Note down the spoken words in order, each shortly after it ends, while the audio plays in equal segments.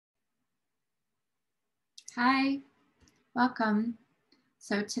Hi, welcome.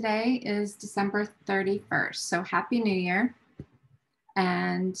 So today is December 31st. So Happy New Year.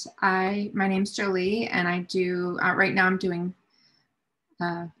 And my name's Jolie, and I do, right now I'm doing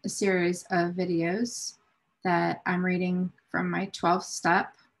a series of videos that I'm reading from my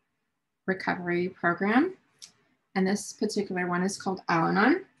 12-step recovery program. And this particular one is called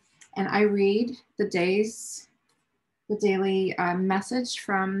Alanon. And I read the daily message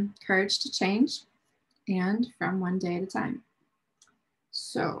from Courage to Change and from One Day at a Time.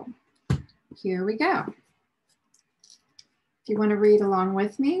 So here we go. If you want to read along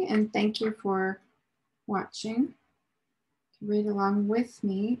with me, and thank you for watching, read along with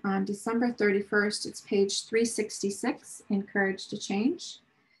me on December 31st. It's page 366 in Courage to Change.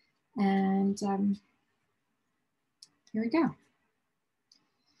 And here we go.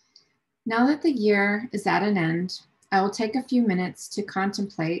 Now that the year is at an end, I will take a few minutes to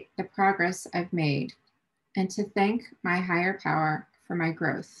contemplate the progress I've made and to thank my higher power for my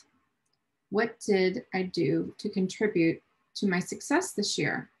growth. What did I do to contribute to my success this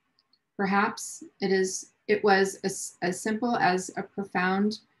year? Perhaps it was as simple as a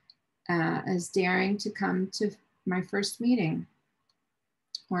profound as daring to come to my first meeting,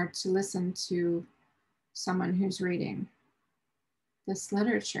 or to listen to someone who's reading this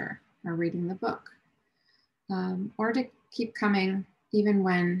literature or reading the book, or to keep coming even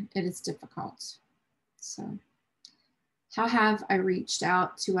when it is difficult. So, how have I reached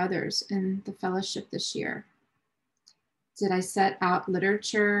out to others in the fellowship this year? Did I set out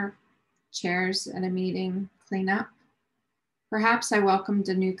literature, chairs at a meeting, clean up? Perhaps I welcomed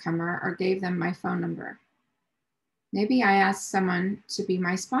a newcomer or gave them my phone number. Maybe I asked someone to be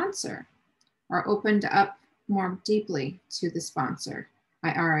my sponsor or opened up more deeply to the sponsor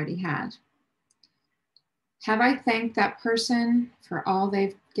I already had. Have I thanked that person for all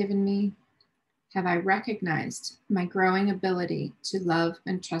they've given me? Have I recognized my growing ability to love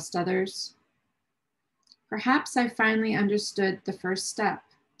and trust others? Perhaps I finally understood the first step,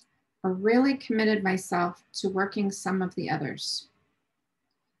 or really committed myself to working some of the others.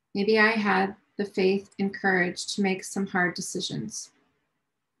 Maybe I had the faith and courage to make some hard decisions.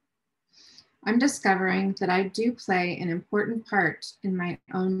 I'm discovering that I do play an important part in my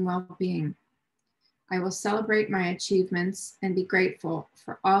own well-being. I will celebrate my achievements and be grateful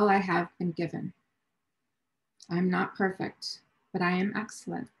for all I have been given. I'm not perfect, but I am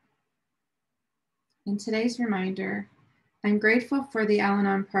excellent. In today's reminder, I'm grateful for the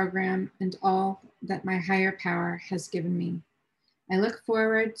Alanon program and all that my higher power has given me. I look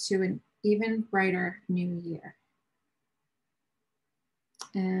forward to an even brighter new year.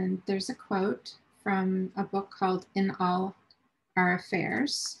 And there's a quote from a book called In All Our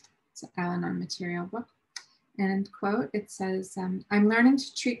Affairs. It's an Alanon material book. And quote, it says, I'm learning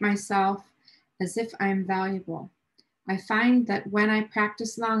to treat myself as if I'm valuable. I find that when I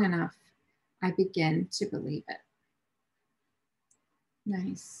practice long enough, I begin to believe it.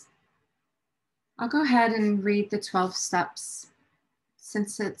 Nice. I'll go ahead and read the 12 steps.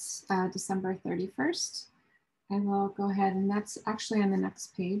 Since it's December 31st, I will go ahead, and that's actually on the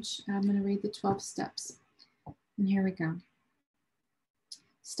next page. I'm going to read the 12 steps. And here we go.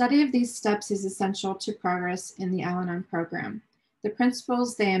 Study of these steps is essential to progress in the Alanon program. The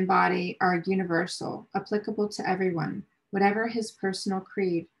principles they embody are universal, applicable to everyone, whatever his personal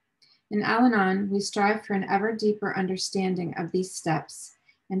creed. In Alanon, we strive for an ever deeper understanding of these steps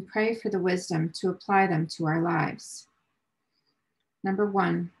and pray for the wisdom to apply them to our lives. Number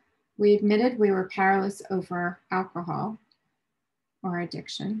 1, we admitted we were powerless over alcohol or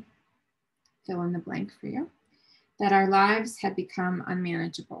addiction, fill in the blank for you, that our lives had become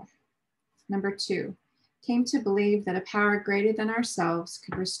unmanageable. Number 2, came to believe that a power greater than ourselves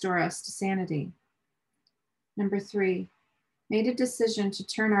could restore us to sanity. Number 3, made a decision to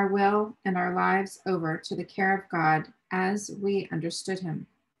turn our will and our lives over to the care of God as we understood him.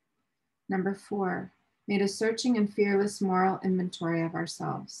 Number 4, made a searching and fearless moral inventory of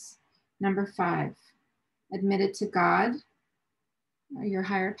ourselves. Number 5, admitted to God, or your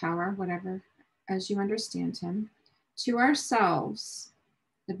higher power, whatever, as you understand him, to ourselves,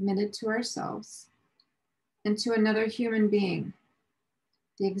 admitted to ourselves, and to another human being,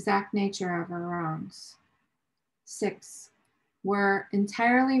 the exact nature of our wrongs. 6, we're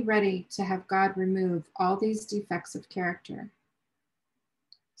entirely ready to have God remove all these defects of character.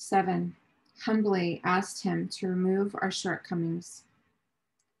 7, humbly asked him to remove our shortcomings.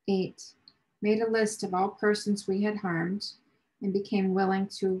 8, made a list of all persons we had harmed and became willing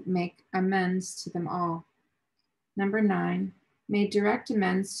to make amends to them all. Number 9, made direct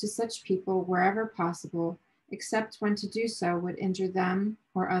amends to such people wherever possible, except when to do so would injure them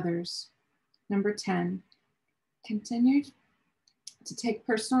or others. Number 10, continue to take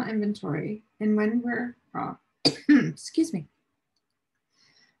personal inventory, and when we're wrong, excuse me,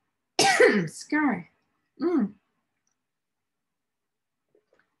 sorry.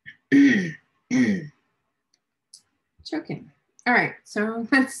 Choking. All right, so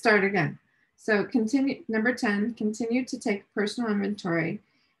let's start again. So continue, number 10, continue to take personal inventory,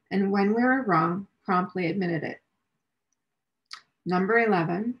 and when we were wrong, promptly admitted it. Number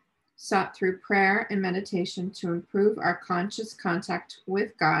 11, sought through prayer and meditation to improve our conscious contact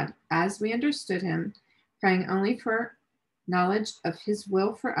with God as we understood him, praying only for knowledge of his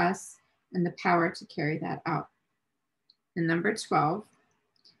will for us and the power to carry that out. And number 12,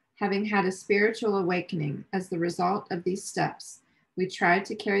 having had a spiritual awakening as the result of these steps, we tried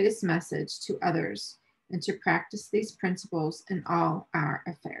to carry this message to others and to practice these principles in all our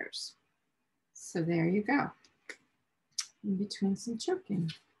affairs. So there you go. In between some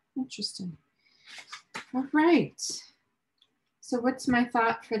choking. Interesting. All right. So what's my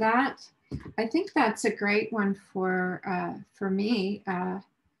thought for that? I think that's a great one for me.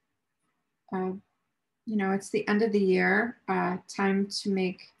 You know, it's the end of the year, time to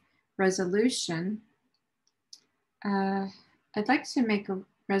make resolution. I'd like to make a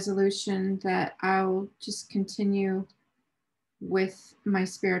resolution that I'll just continue with my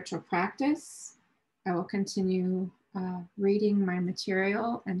spiritual practice. I will continue reading my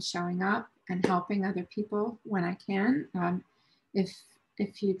material and showing up and helping other people when I can.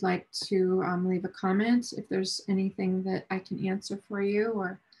 If you'd like to leave a comment, if there's anything that I can answer for you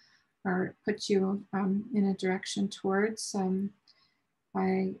or put you in a direction towards,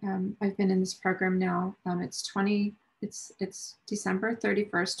 I've been in this program now. It's December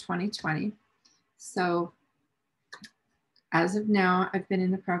 31st, 2020. So as of now, I've been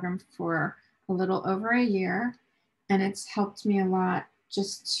in the program for a little over a year, and it's helped me a lot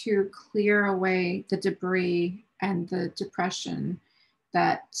just to clear away the debris and the depression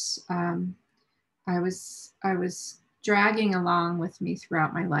that I was dragging along with me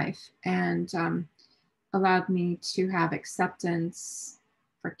throughout my life, and allowed me to have acceptance,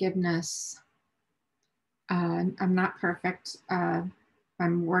 forgiveness. I'm not perfect.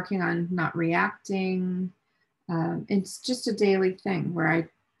 I'm working on not reacting. It's just a daily thing where I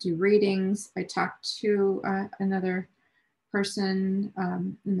do readings. I talk to another person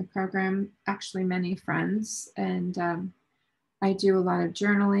in the program, actually many friends, and I do a lot of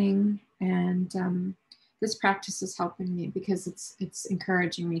journaling, and this practice is helping me because it's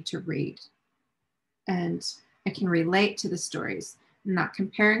encouraging me to read, and I can relate to the stories. I'm not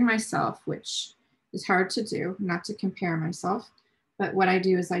comparing myself, which is hard to do, not to compare myself, but what I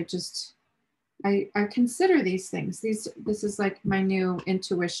do is I consider these things. This is like my new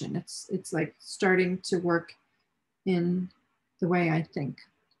intuition. It's like starting to work in the way I think,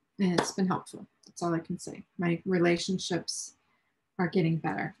 and it's been helpful. That's all I can say. My relationships are getting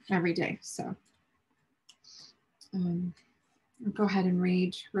better every day. So I'll go ahead and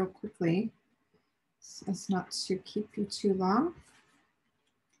read real quickly so as not to keep you too long.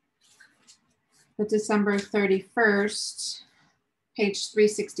 But December 31st, page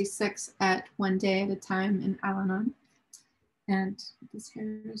 366 at One Day at a Time in Alanon. And this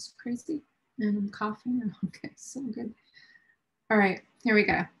hair is crazy and I'm coughing. Okay, so good. All right, here we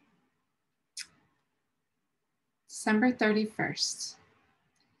go. December 31st.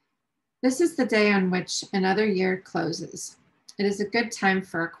 This is the day on which another year closes. It is a good time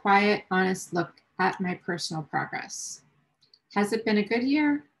for a quiet, honest look at my personal progress. Has it been a good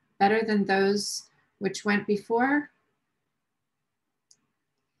year? Better than those which went before?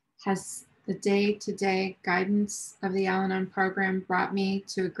 Has the day-to-day guidance of the Alanon program brought me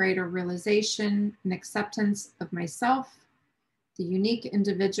to a greater realization and acceptance of myself, the unique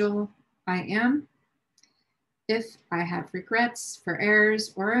individual I am? If I have regrets for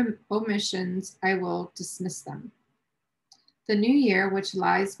errors or omissions, I will dismiss them. The new year which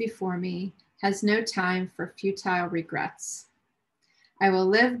lies before me has no time for futile regrets. I will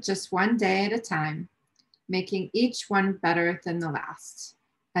live just one day at a time, making each one better than the last,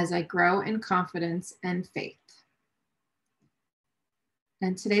 as I grow in confidence and faith.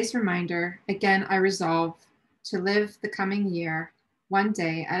 And today's reminder, again, I resolve to live the coming year one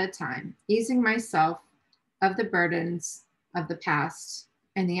day at a time, easing myself of the burdens of the past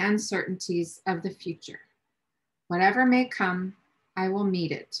and the uncertainties of the future. Whatever may come, I will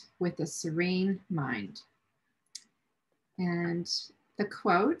meet it with a serene mind. And the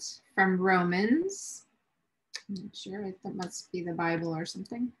quote from Romans, I'm not sure, that must be the Bible or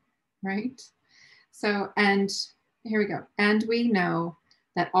something, right? So, and here we go. And we know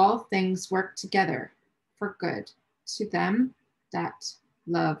that all things work together for good to them that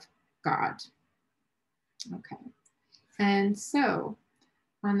love God. Okay. And so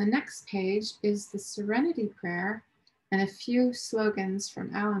on the next page is the Serenity Prayer and a few slogans from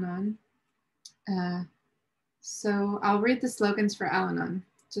Alanon. So I'll read the slogans for Alanon,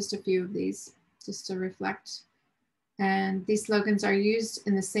 just a few of these, just to reflect. And these slogans are used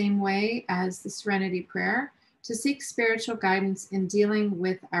in the same way as the Serenity Prayer to seek spiritual guidance in dealing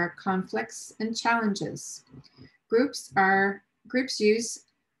with our conflicts and challenges. Groups use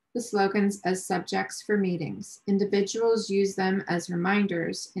the slogans as subjects for meetings. Individuals use them as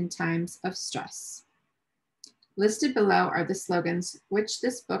reminders in times of stress. Listed below are the slogans which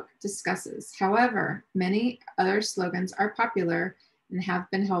this book discusses. However, many other slogans are popular and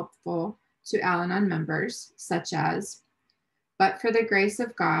have been helpful to Alanon members, such as, "But for the grace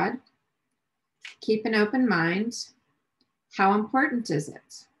of God," "Keep an open mind," "How important is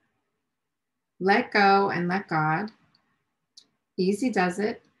it?" "Let go and let God," "Easy does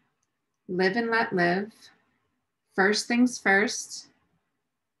it," "Live and let live," "First things first,"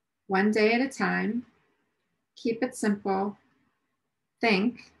 "One day at a time," "Keep it simple,"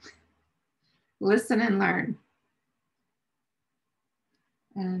 "Think," "Listen and learn."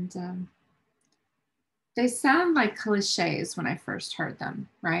 And they sound like cliches when I first heard them,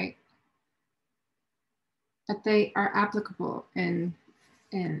 right? But they are applicable in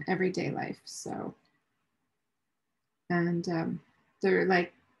everyday life. So, and they're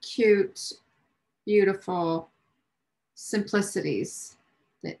like cute, beautiful simplicities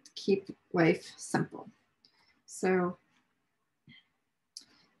that keep life simple. So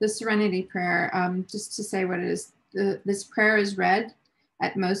the Serenity Prayer, just to say what it is, this prayer is read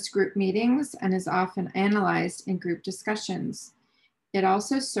at most group meetings and is often analyzed in group discussions. It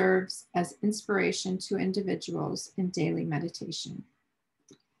also serves as inspiration to individuals in daily meditation.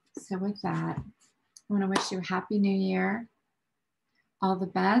 So with that, I want to wish you a happy new year. All the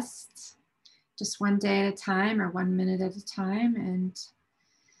best, just one day at a time or 1 minute at a time, and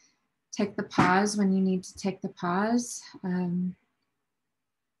take the pause when you need to take the pause.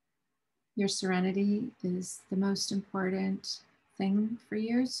 Your serenity is the most important thing for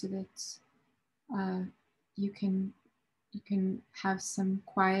you, so that you can have some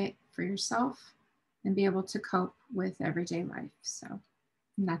quiet for yourself and be able to cope with everyday life. So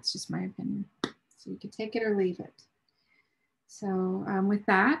that's just my opinion. So you can take it or leave it. So with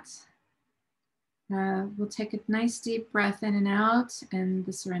that, we'll take a nice deep breath in and out and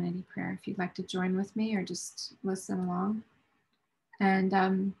the Serenity Prayer if you'd like to join with me or just listen along.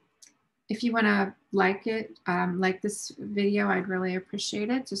 And if you want to like this video, I'd really appreciate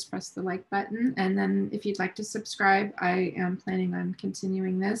it. Just press the like button. And then if you'd like to subscribe, I am planning on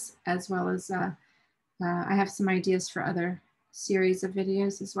continuing this, as well as I have some ideas for other series of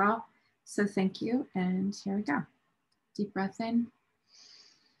videos as well. So thank you. And here we go. Deep breath in.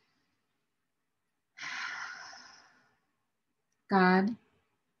 God,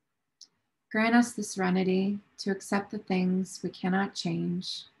 grant us the serenity to accept the things we cannot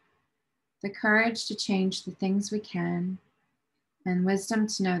change, the courage to change the things we can, and wisdom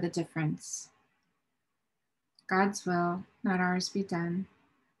to know the difference. God's will, not ours, be done.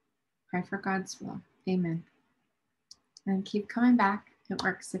 Pray for God's will. Amen. And keep coming back. It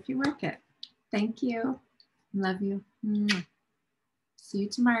works if you work it. Thank you. Love you. See you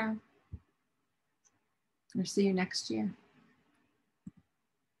tomorrow. Or see you next year.